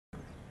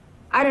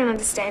I don't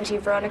understand you,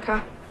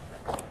 Veronica.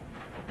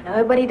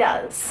 Nobody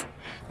does.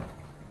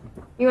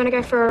 You want to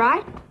go for a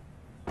ride?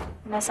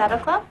 No saddle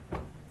club?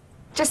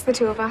 Just the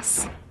two of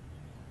us.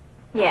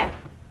 Yeah,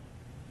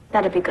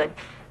 that'd be good.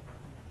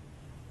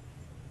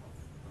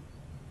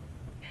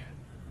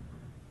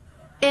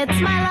 It's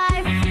my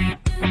life.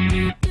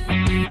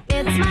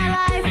 It's my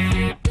life.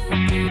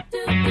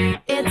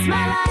 It's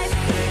my life.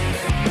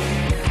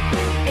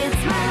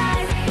 It's my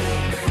life.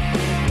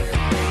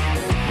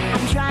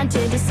 I'm trying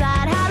to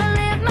decide how to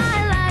live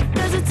my life,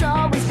 'cause it's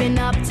always been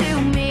up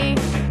to me.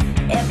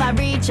 If I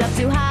reach up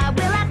too high,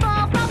 will I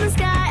fall from the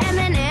sky? And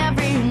then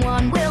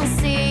everyone will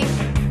see.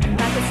 If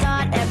I could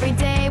start every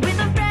day with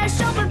a fresh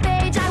open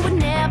page, I would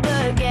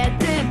never get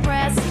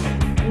depressed.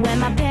 When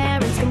my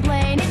parents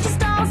complain, it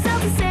just all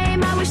sounds the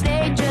same. I wish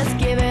they'd just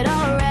give it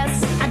a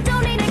rest. I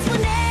don't need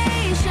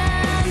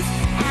explanations,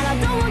 and I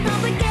don't want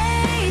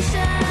complications.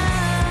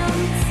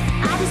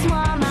 I just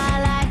want my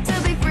life to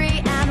be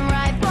free and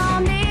right for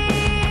me.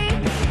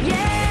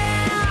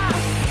 Yeah,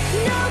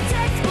 no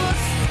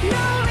textbooks,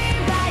 no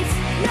rewrites,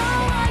 no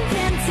one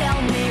can tell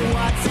me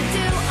what to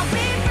do. I'll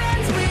be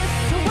friends with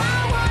who I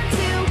want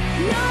to.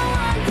 No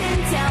one can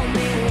tell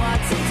me what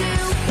to do,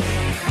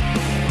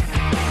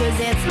 'cause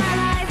it's my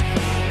life.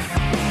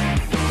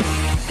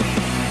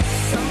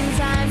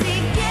 Sometimes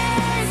it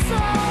gets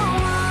so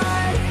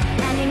hard,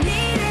 and you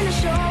need a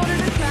shoulder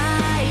to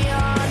cry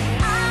on.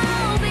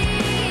 I'll be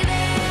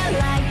there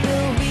like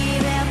you'll be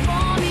there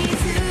for me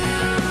too.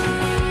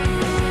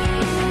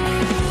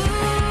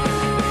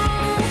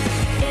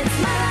 It's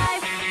my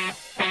life.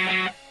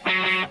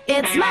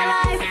 It's my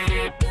life.